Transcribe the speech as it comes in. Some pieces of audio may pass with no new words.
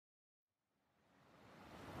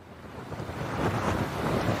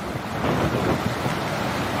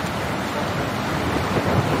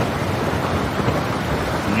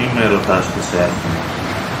ρωτάς τι σε έρχομαι.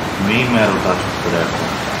 Μη με ρωτάς που τρέχω.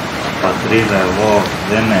 Πατρίδα εγώ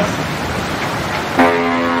δεν έχω.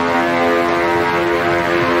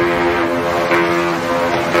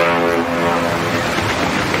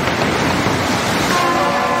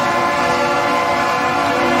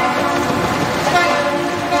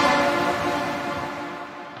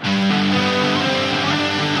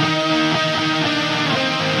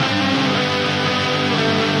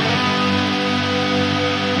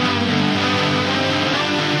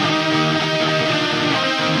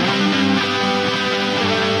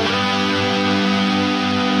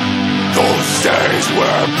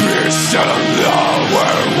 Where peace and love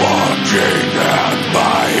were walking hand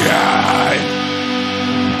by hand.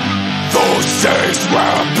 Those days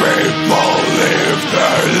where people lived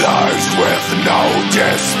their lives with no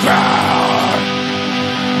despair.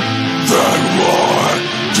 Then war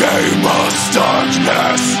came us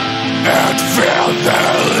darkness and filled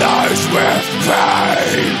their lives with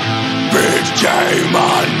pain. Became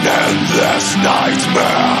an endless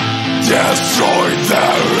nightmare, destroyed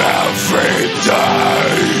their every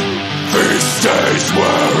day. These days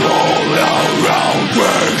were all around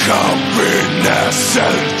where happiness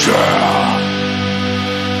and care.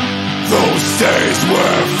 Those days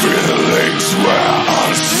where feelings were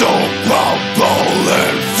unstoppable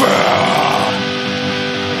and fair.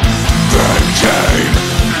 Then came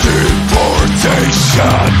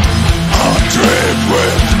deportation, a trip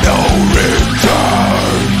with no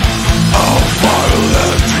return. A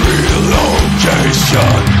violent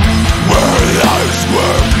relocation where lives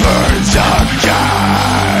were burned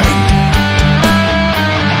again.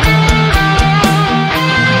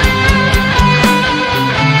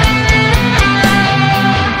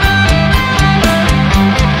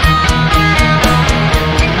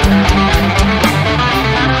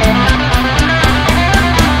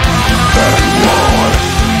 Then war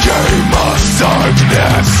came as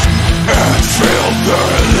darkness and filled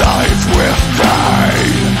their life with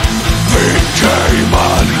pain. Became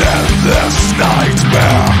an endless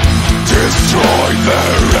nightmare, destroyed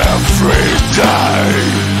their every day.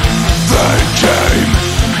 Then came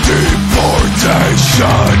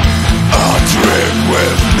deportation, a trip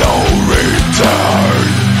with no return.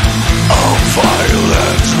 A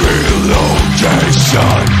violent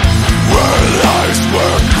relocation where lives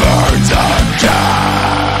were burned again.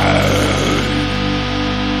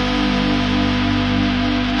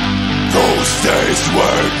 Those days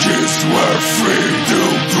where kids were free to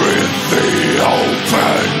breathe the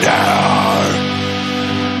open air.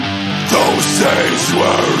 Those days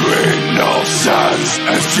where innocence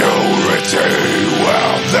and purity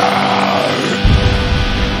were there.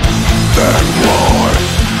 Then war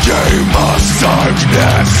came as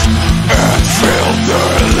darkness